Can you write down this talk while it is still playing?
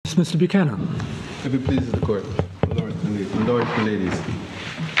Mr. Buchanan. If it pleases the court, Lord and ladies,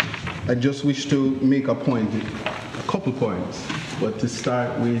 I just wish to make a point, a couple points, but to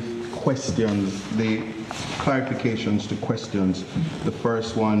start with questions, the clarifications to questions. The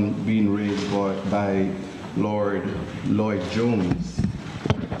first one being raised by Lord Lloyd Jones,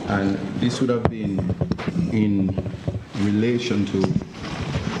 and this would have been in relation to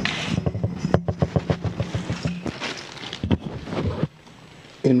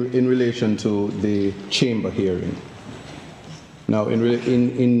in relation to the chamber hearing. Now, in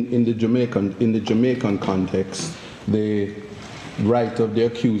the Jamaican context, the right of the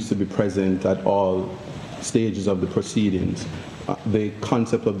accused to be present at all stages of the proceedings, the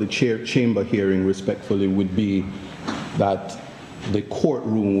concept of the chamber hearing, respectfully, would be that the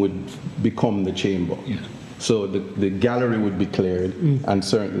courtroom would become the chamber. Yeah. So the gallery would be cleared, and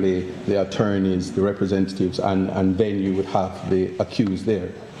certainly the attorneys, the representatives, and then you would have the accused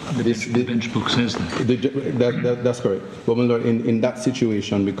there. The bench book says that. That's correct. But my lord, in that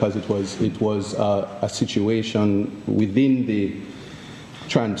situation, because it was a situation within the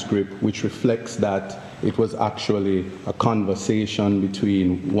transcript which reflects that it was actually a conversation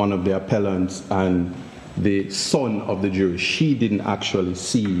between one of the appellants and the son of the jury. She didn't actually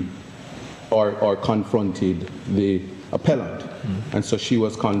see or confronted the appellant. And so she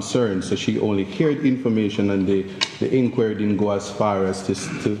was concerned, so she only heard information, and the inquiry didn't go as far as to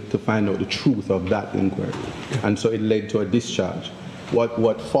find out the truth of that inquiry. And so it led to a discharge.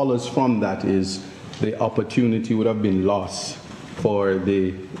 What follows from that is the opportunity would have been lost for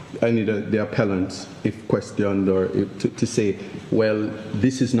the appellants, if questioned, or to say, well,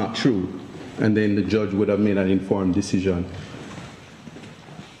 this is not true, and then the judge would have made an informed decision.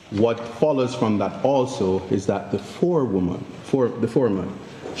 What follows from that also is that the foreman,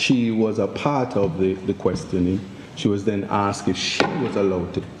 she was a part of the questioning. She was then asked if she was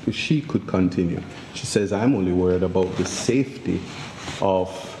allowed to, if she could continue. She says, I'm only worried about the safety of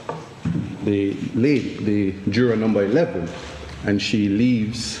the juror number 11. And she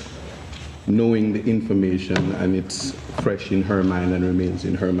leaves knowing the information, and it's fresh in her mind and remains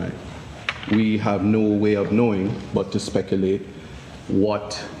in her mind. We have no way of knowing but to speculate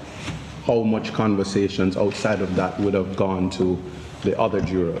how much conversations outside of that would have gone to the other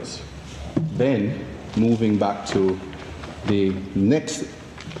jurors. Then, moving back to the next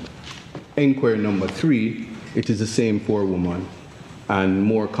inquiry number 3, it is the same forewoman, and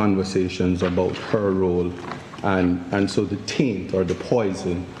more conversations about her role, and so the taint or the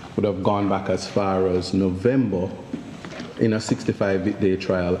poison would have gone back as far as November in a 65-day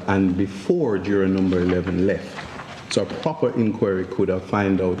trial and before juror number 11 left. So a proper inquiry could have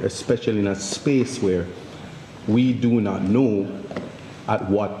found out, especially in a space where we do not know at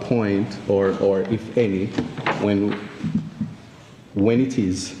what point or if any, when it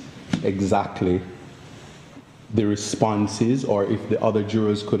is exactly the responses, or if the other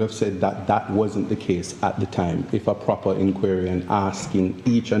jurors could have said that that wasn't the case at the time. If a proper inquiry and asking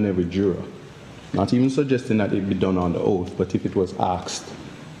each and every juror, not even suggesting that it be done on the oath, but if it was asked,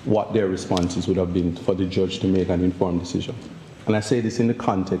 what their responses would have been for the judge to make an informed decision. And I say this in the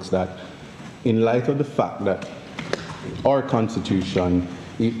context that, in light of the fact that our Constitution,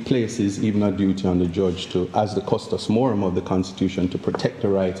 it places even a duty on the judge to, as the custos morum of the Constitution, to protect the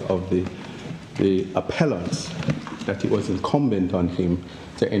rights of the appellants, that it was incumbent on him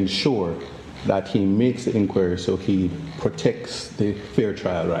to ensure that he makes the inquiry so he protects the fair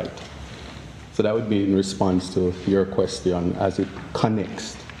trial right. So that would be in response to your question as it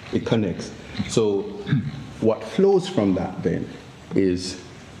connects. So what flows from that then is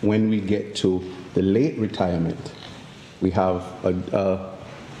when we get to the late retirement, we have a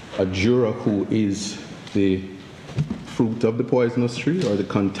juror who is the fruit of the poisonous tree, or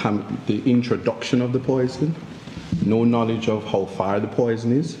the introduction of the poison, no knowledge of how far the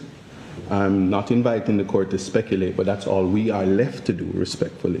poison is. I'm not inviting the court to speculate, but that's all we are left to do,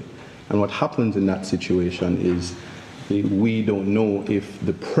 respectfully. And what happens in that situation is we don't know if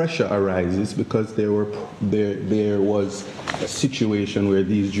the pressure arises because there was a situation where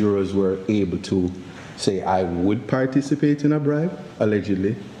these jurors were able to say, I would participate in a bribe,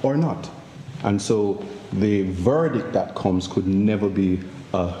 allegedly, or not. And so the verdict that comes could never be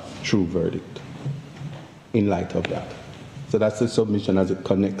a true verdict in light of that. So that's the submission as it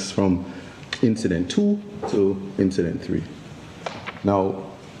connects from incident 2 to incident 3. Now,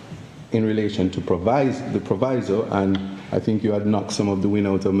 in relation to the proviso, and I think you had knocked some of the wind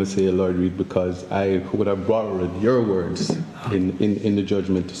out of me, say, Lord Reed, because I would have borrowed your words in the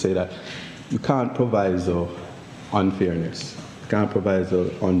judgment to say that you can't proviso unfairness, you can't proviso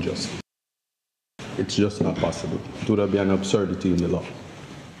unjust. It's just not possible. It would have been an absurdity in the law.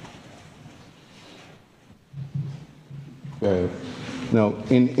 Right. Now,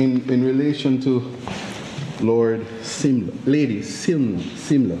 in relation to Lady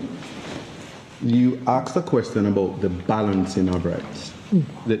Simler, you asked a question about the balancing of rights,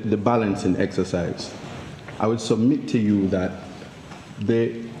 the balancing exercise. I would submit to you that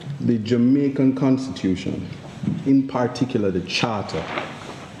the Jamaican Constitution, in particular the Charter,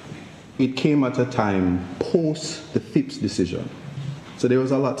 it came at a time post the Phipps decision. So there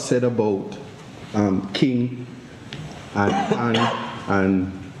was a lot said about King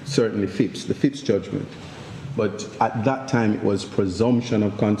and certainly Phipps, the Phipps judgment. But at that time it was presumption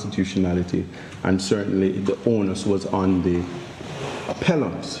of constitutionality, and certainly the onus was on the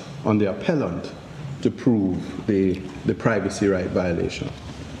appellant, to prove the privacy right violation.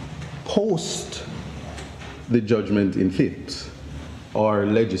 Post the judgment in Phipps, our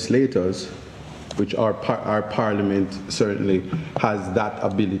legislators, which our parliament certainly has that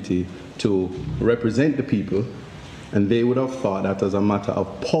ability to represent the people, and they would have thought that as a matter of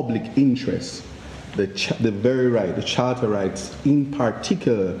public interest, the very right, the charter rights, in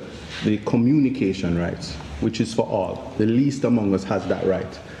particular the communication rights, which is for all, the least among us has that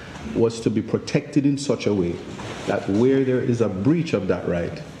right, was to be protected in such a way that where there is a breach of that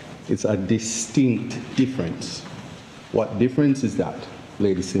right, it's a distinct difference. What difference is that,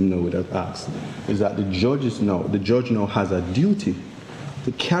 Lady Simner would have asked, is that the judge now has a duty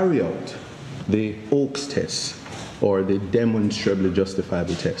to carry out the Oakes test, or the demonstrably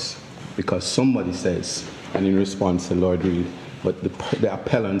justifiable test, because somebody says, and in response to Lord Reed, but the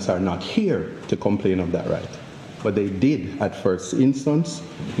appellants are not here to complain of that right. But they did at first instance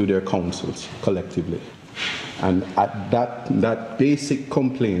to their counsels collectively. And at that basic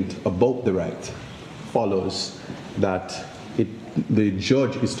complaint about the right follows that the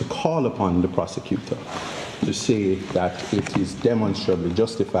judge is to call upon the prosecutor to say that it is demonstrably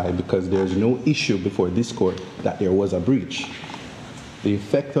justified because there is no issue before this court that there was a breach. The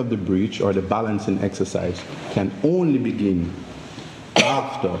effect of the breach or the balancing exercise can only begin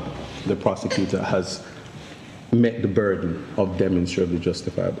after the prosecutor has met the burden of demonstrably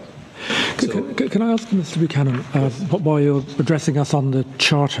justifiable. Can I ask Mr. Buchanan, while you're addressing us on the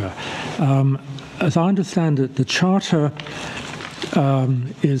Charter, as I understand it, the Charter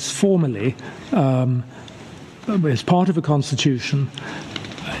is formally, is part of a constitution.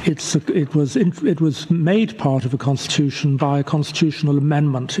 It was made part of a constitution by a constitutional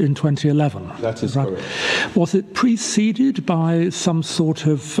amendment in 2011. That is right? correct. Was it preceded by some sort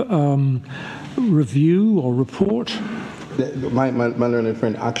of review or report? My learned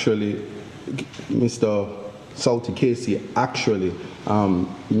friend actually, Mr. Salty Casey, actually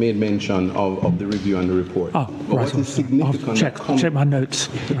made mention of the review and the report. Oh, but right. what is significant check my notes.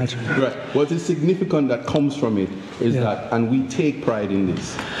 Right. Right. What is significant that comes from it is that, and we take pride in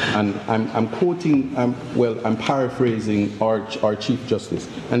this, and I'm quoting, I'm paraphrasing our Chief Justice,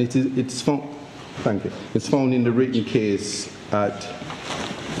 and it's found, thank you, it's found in the written case at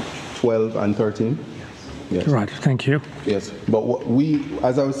 12 and 13. Yes. Right, thank you. Yes, but what we,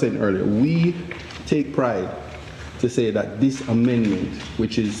 as I was saying earlier, we take pride to say that this amendment,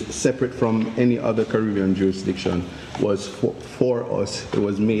 which is separate from any other Caribbean jurisdiction, was for us, it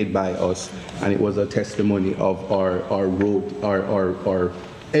was made by us, and it was a testimony of our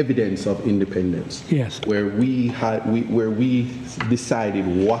evidence of independence. Yes. Where we decided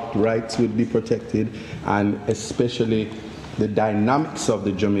what rights would be protected, and especially the dynamics of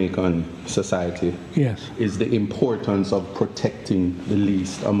the Jamaican society. Yes. Is the importance of protecting the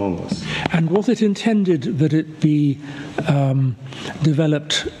least among us. And was it intended that it be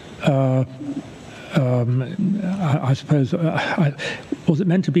developed, I suppose, was it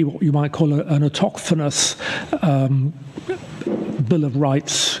meant to be what you might call an autochthonous Bill of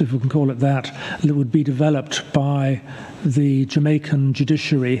Rights, if we can call it that would be developed by the Jamaican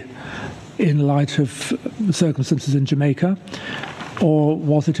judiciary in light of the circumstances in Jamaica, or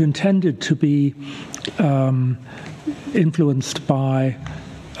was it intended to be influenced by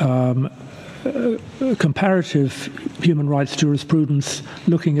comparative human rights jurisprudence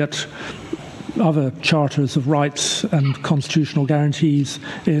looking at other charters of rights and constitutional guarantees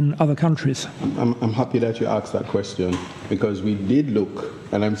in other countries? I'm happy that you asked that question, because we did look,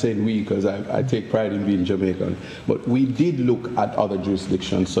 and I'm saying we because I take pride in being Jamaican, but we did look at other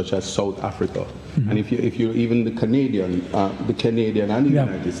jurisdictions such as South Africa, and if you even the Canadian and the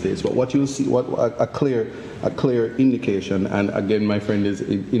United States. But what you'll see, a clear indication, and again my friend is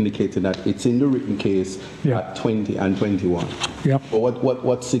indicating that it's in the written case at 20 and 21. But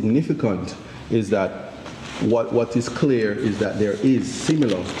what's significant is that what is clear is that there is,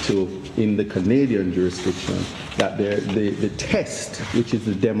 similar to in the Canadian jurisdiction that the test, which is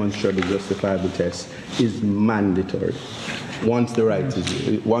the demonstrably justifiable test, is mandatory once there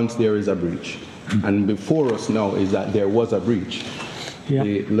is a breach. And before us now is that there was a breach. Yeah.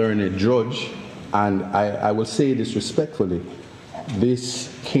 The learned judge, and I will say this respectfully, this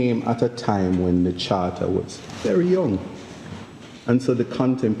came at a time when the charter was very young. And so the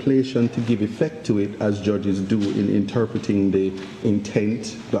contemplation to give effect to it, as judges do in interpreting the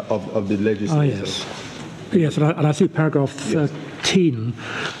intent of the legislature. Oh, yes. Yes, and I see paragraph 13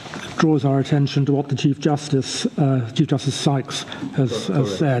 draws our attention to what the Chief Justice Sykes has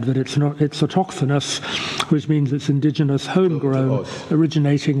said, that it's autochthonous, which means it's indigenous, homegrown,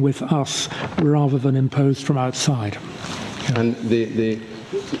 originating with us rather than imposed from outside. Yeah. And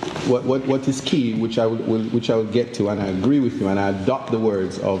what is key, which I will get to, and I agree with you, and I adopt the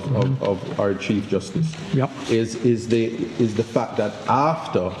words of our Chief Justice, is the fact that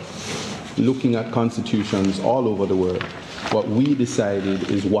after looking at constitutions all over the world, what we decided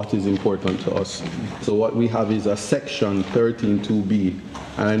is what is important to us. So what we have is a section 13.2b,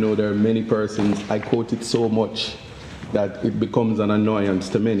 and I know there are many persons, I quote it so much that it becomes an annoyance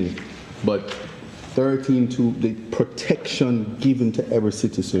to many, but 13.2, the protection given to every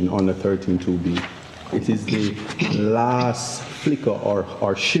citizen under 13.2b. It is the last flicker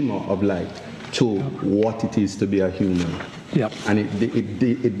or shimmer of light to what it is to be a human. Yep. And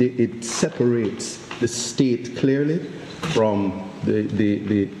it separates the state clearly from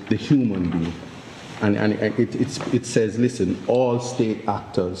the human being. And it says, listen, all state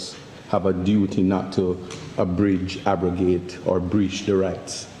actors have a duty not to abridge, abrogate, or breach the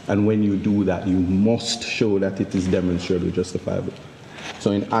rights. And when you do that, you must show that it is demonstrably justifiable.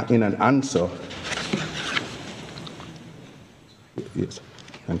 So in an answer, yes,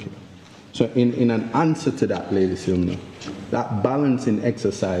 thank you. So in an answer to that, ladies and gentlemen, that balancing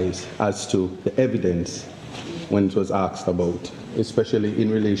exercise as to the evidence when it was asked about, especially in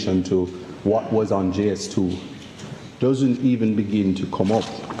relation to what was on JS2, doesn't even begin to come up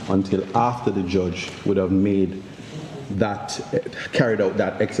until after the judge would have carried out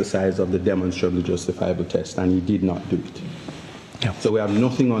that exercise of the demonstrably justifiable test, and he did not do it. Yeah. So we have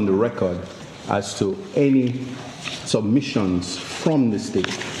nothing on the record as to any submissions from the state,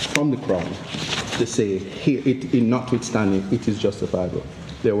 from the Crown, to say, here, notwithstanding, it is justifiable.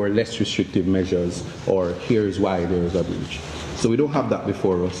 There were less restrictive measures, or here's why there is a breach. So we don't have that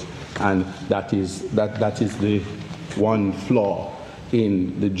before us, and that is the one flaw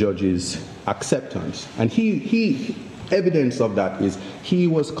in the judge's acceptance. And evidence of that is he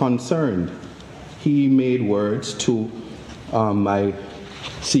was concerned. He made words to my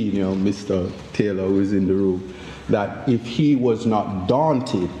senior, Mr. Taylor, who is in the room, that if he was not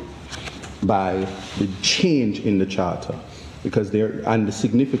daunted by the change in the charter, and the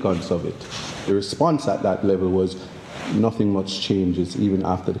significance of it, the response at that level was nothing much changes even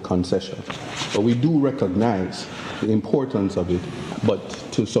after the concession. But we do recognize the importance of it, but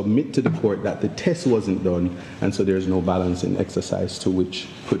to submit to the court that the test wasn't done, and so there's no balancing exercise to which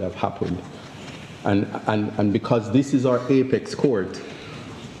could have happened. And because this is our apex court,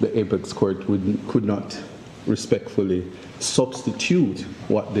 the apex court could not respectfully substitute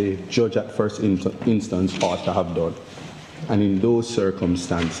what the judge at first instance ought to have done. And in those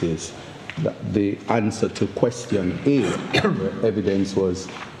circumstances, the answer to question A, where evidence was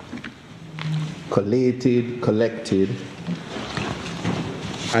collated, collected,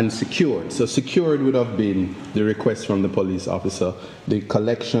 and secured. So secured would have been the request from the police officer. The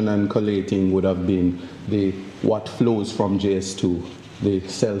collection and collating would have been what flows from JS2, the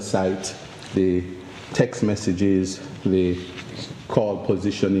cell site, the text messages, the call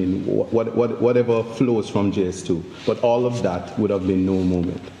positioning, whatever flows from JS2. But all of that would have been no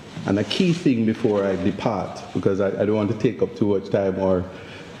moment. And a key thing before I depart, because I don't want to take up too much time, or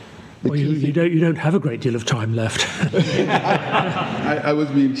you don't have a great deal of time left. I was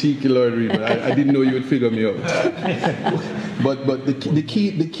being cheeky, Lord Reed, but I didn't know you would figure me out. But the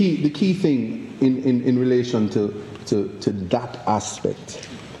key thing in relation to that aspect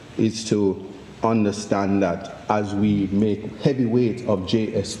is to understand that as we make heavy weight of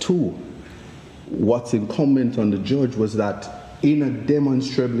JS2, what's incumbent on the judge was that in a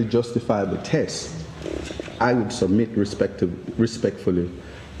demonstrably justifiable test, I would submit respectfully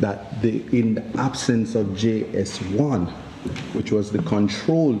that in the absence of JS1, which was the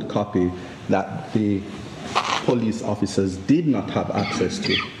controlled copy that the police officers did not have access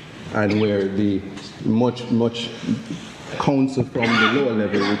to, and where the much counsel from the lower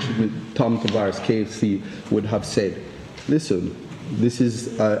level, which Tom Tavares, KFC, would have said, listen, this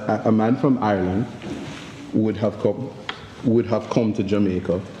is a man from Ireland would have come to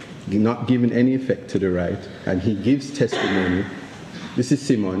Jamaica. not giving any effect to the right, and he gives testimony. This is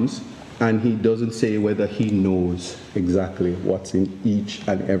Simmons, and he doesn't say whether he knows exactly what's in each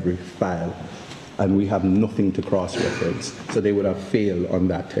and every file, and we have nothing to cross-reference, so they would have failed on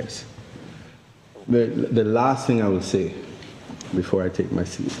that test. The last thing I will say before I take my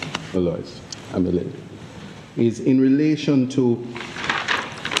seat, my lords and my lady, is in relation to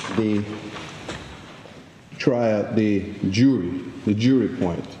the trial, the jury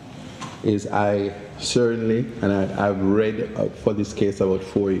point, is I certainly, and I've read for this case about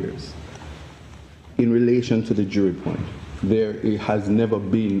 4 years, in relation to the jury point, it has never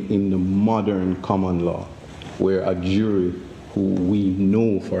been in the modern common law where a jury who we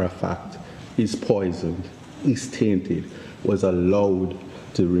know for a fact is poisoned, is tainted, was allowed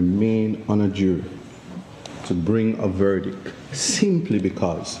to remain on a jury to bring a verdict simply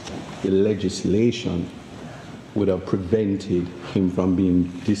because the legislation would have prevented him from being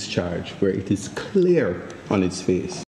discharged, where it is clear on its face